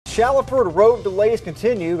Shallowford Road delays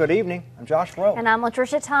continue. Good evening. I'm Josh Rowe. And I'm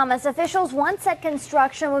Latricia Thomas. Officials once said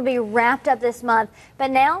construction would be wrapped up this month,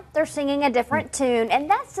 but now they're singing a different tune, and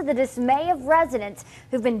that's to the dismay of residents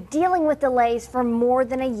who've been dealing with delays for more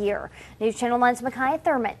than a year. News Channel 9's Mikaya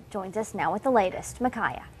Thurmond joins us now with the latest.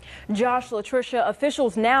 Mikaya. Josh, Latricia,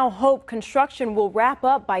 officials now hope construction will wrap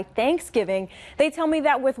up by Thanksgiving. They tell me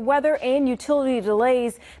that with weather and utility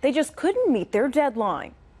delays, they just couldn't meet their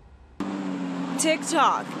deadline.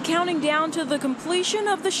 Tick-tock, counting down to the completion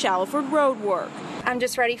of the Shallowford Road work. I'm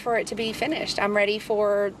just ready for it to be finished. I'm ready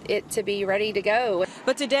for it to be ready to go.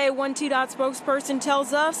 But today, one TDOT spokesperson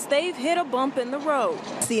tells us they've hit a bump in the road.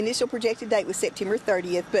 The initial projected date was September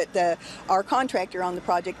 30th, but our contractor on the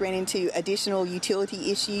project ran into additional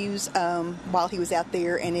utility issues while he was out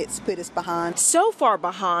there, and it's put us behind. So far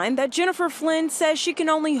behind that Jennifer Flynn says she can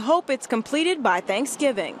only hope it's completed by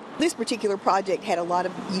Thanksgiving. This particular project had a lot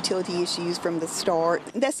of utility issues from the start.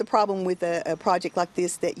 That's the problem with a project like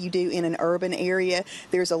this that you do in an urban area.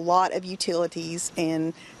 There's a lot of utilities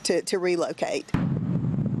and to relocate.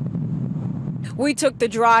 We took the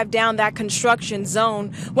drive down that construction zone.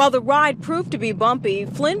 While the ride proved to be bumpy,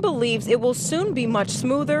 Flynn believes it will soon be much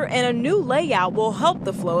smoother and a new layout will help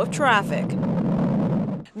the flow of traffic.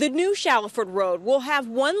 The new Shallowford Road will have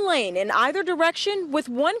one lane in either direction with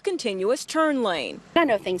one continuous turn lane. I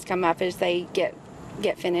know things come up as they get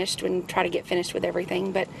finished and try to get finished with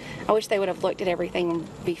everything, but I wish they would have looked at everything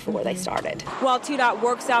before they started. While TDOT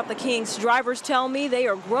works out the kinks, drivers tell me they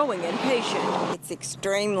are growing impatient. It's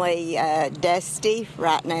extremely dusty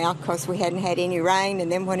right now because we hadn't had any rain,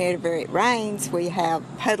 and then whenever it rains, we have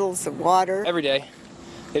puddles of water. Every day.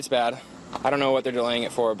 It's bad. I don't know what they're delaying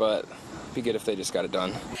it for, but it'd be good if they just got it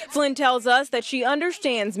done. Flynn tells us that she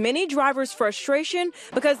understands many drivers' frustration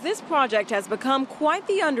because this project has become quite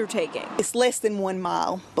the undertaking. It's less than 1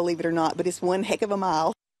 mile, believe it or not, but it's one heck of a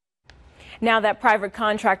mile. Now that private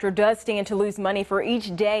contractor does stand to lose money for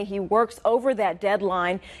each day he works over that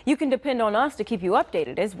deadline. You can depend on us to keep you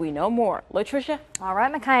updated as we know more. Latricia? All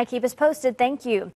right, Mikaya, keep us posted. Thank you.